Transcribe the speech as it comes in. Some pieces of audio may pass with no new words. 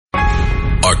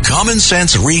common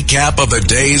sense recap of the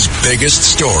day's biggest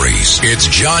stories. It's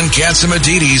John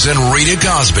Catsimatidis and Rita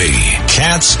Cosby.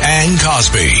 Katz and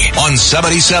Cosby on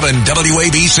 77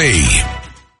 WABC.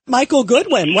 Michael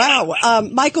Goodwin. Wow.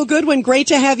 Michael Goodwin, great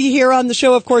to have you here on the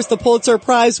show. Of course, the Pulitzer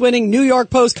Prize winning New York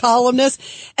Post columnist.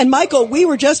 And Michael, we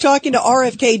were just talking to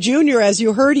RFK Jr., as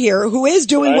you heard here, who is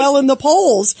doing well in the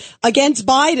polls against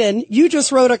Biden. You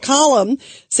just wrote a column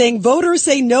saying voters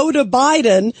say no to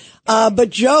Biden, but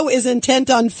Joe is intent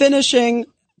on finishing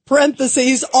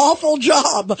parentheses, awful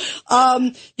job.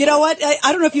 You know what?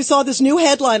 I don't know if you saw this new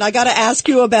headline. I got to ask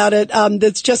you about it.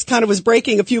 That's just kind of was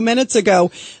breaking a few minutes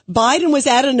ago. Biden was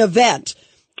at an event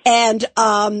and,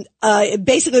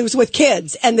 basically it was with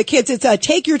kids, and the kids, it's a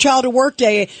take your child to work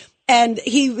day. And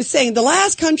he was saying the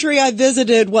last country I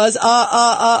visited was,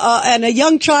 and a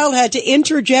young child had to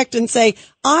interject and say,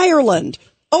 Ireland.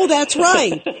 Oh, that's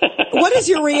right. What is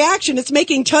your reaction? It's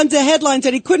making tons of headlines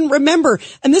that he couldn't remember.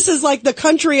 And this is like the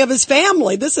country of his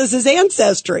family. This is his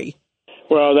ancestry.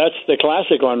 Well, that's the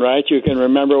classic one, right? You can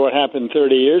remember what happened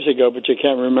 30 years ago, but you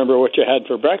can't remember what you had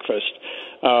for breakfast.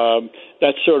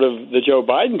 That's sort of the Joe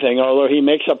Biden thing, although he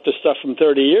makes up the stuff from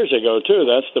 30 years ago, too.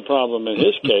 That's the problem in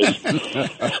his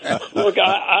case. Look,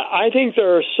 I think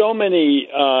there are so many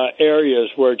areas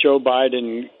where Joe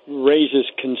Biden raises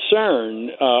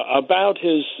concern about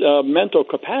his mental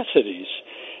capacities.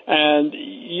 And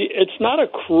it's not a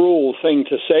cruel thing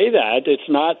to say that. It's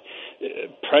not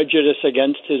prejudice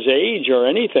against his age or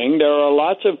anything. There are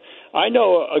lots of I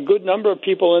know a good number of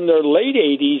people in their late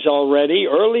 80s already,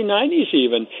 early 90s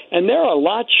even, and they're a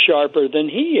lot sharper than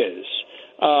he is.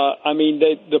 I mean,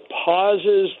 the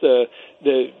pauses,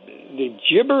 the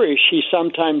gibberish he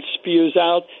sometimes spews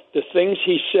out, the things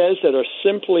he says that are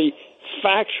simply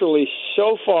factually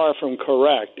so far from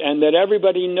correct, and that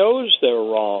everybody knows they're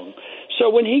wrong. So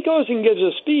when he goes and gives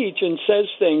a speech and says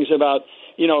things about,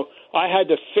 I had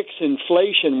to fix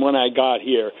inflation when I got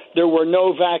here. There were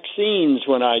no vaccines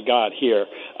when I got here.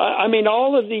 I mean,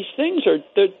 all of these things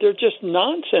they're just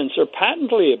nonsense. They're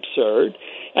patently absurd.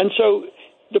 And so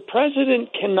the president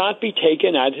cannot be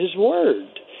taken at his word.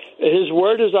 His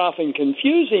word is often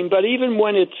confusing, but even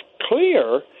when it's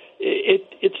clear,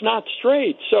 it's not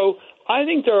straight. So I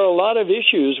think there are a lot of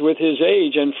issues with his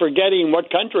age, and forgetting what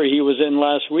country he was in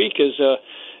last week is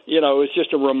it's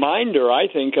just a reminder, I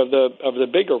think, of the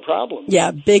bigger problem.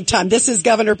 Yeah, big time. This is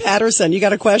Governor Patterson. You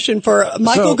got a question for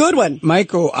Michael Goodwin.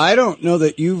 Michael, I don't know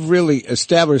that you've really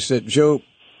established that Joe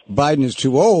Biden is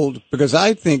too old, because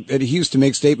I think that he used to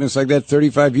make statements like that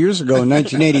 35 years ago in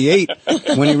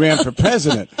 1988 when he ran for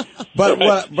president. But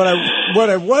what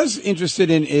I was interested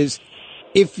in is,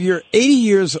 if you're 80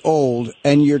 years old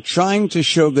and you're trying to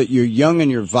show that you're young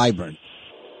and you're vibrant,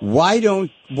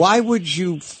 why would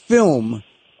you film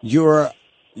your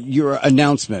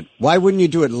announcement? Why wouldn't you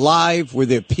do it live? Were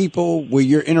there people? Were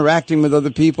you interacting with other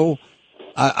people?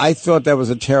 I thought that was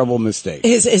a terrible mistake.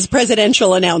 His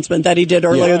presidential announcement that he did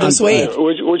earlier this week.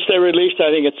 Which they released,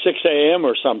 I think, at 6 a.m.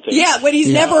 or something. Yeah, when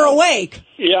he's never awake.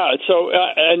 Yeah, so,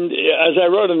 and as I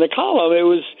wrote in the column, it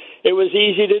was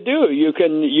easy to do. You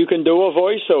can do a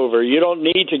voiceover. You don't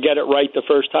need to get it right the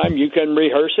first time. You can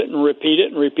rehearse it and repeat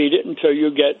it until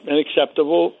you get an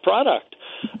acceptable product.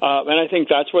 And I think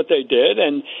that's what they did.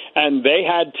 And they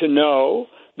had to know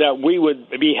that we would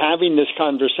be having this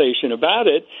conversation about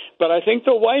it. But I think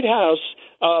the White House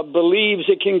believes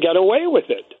it can get away with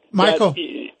it. Michael,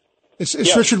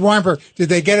 it's Richard Weinberg. Did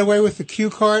they get away with the cue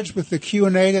cards, with the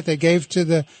Q&A that they gave to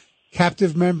the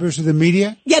captive members of the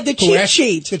media? Yeah, the cheat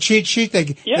sheet. The cheat sheet.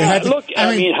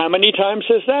 I mean, how many times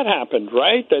has that happened,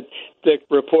 right? That the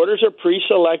reporters are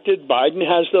pre-selected. Biden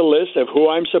has the list of who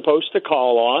I'm supposed to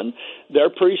call on. They're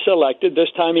pre-selected.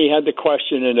 This time he had the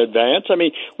question in advance. I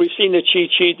mean, we've seen the cheat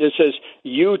sheet that says,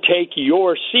 you take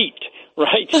your seat.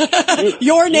 Right.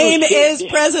 Your name is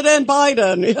President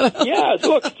Biden. Yeah.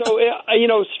 Look, so,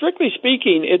 strictly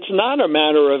speaking, it's not a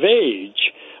matter of age.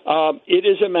 It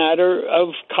is a matter of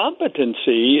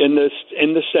competency in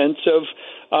the sense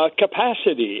of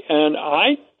capacity. And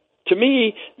to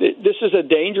me, this is a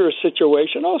dangerous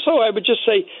situation. Also, I would just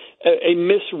say a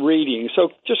misreading. So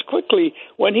just quickly,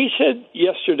 when he said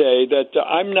yesterday that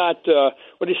I'm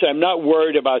not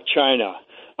worried about China,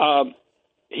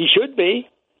 he should be.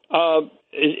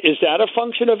 Is that a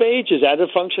function of age? Is that a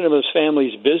function of his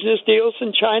family's business deals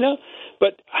in China?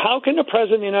 But how can the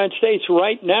president of the United States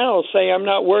right now say I'm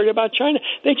not worried about China?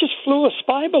 They just flew a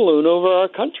spy balloon over our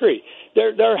country.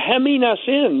 They're hemming us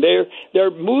in.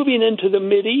 They're moving into the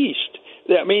Mideast.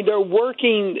 I mean, they're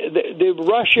working the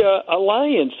Russia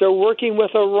alliance. They're working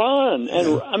with Iran,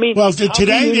 and I mean, well, how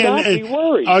today can you not be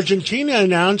worried? Argentina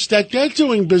announced that they're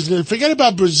doing business. Forget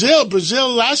about Brazil.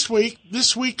 Brazil last week.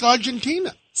 This week,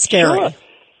 Argentina. Scary. Sure.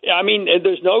 Yeah, I mean,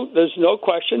 there's no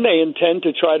question they intend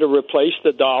to try to replace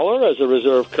the dollar as a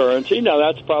reserve currency. Now,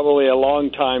 that's probably a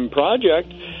long-time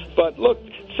project, but look,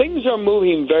 things are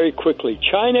moving very quickly.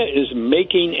 China is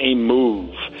making a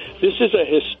move. This is a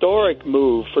historic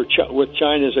move with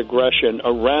China's aggression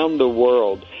around the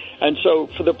world. And so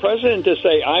for the president to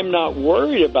say, I'm not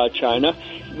worried about China,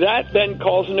 that then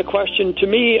calls into question, to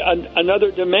me,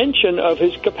 another dimension of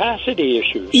his capacity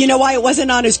issues. You know why it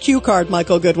wasn't on his cue card,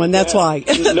 Michael Goodwin? That's why.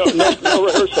 No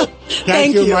rehearsal.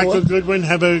 Thank you, Michael Goodwin.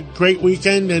 Have a great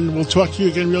weekend, and we'll talk to you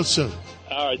again real soon.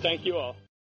 All right. Thank you all.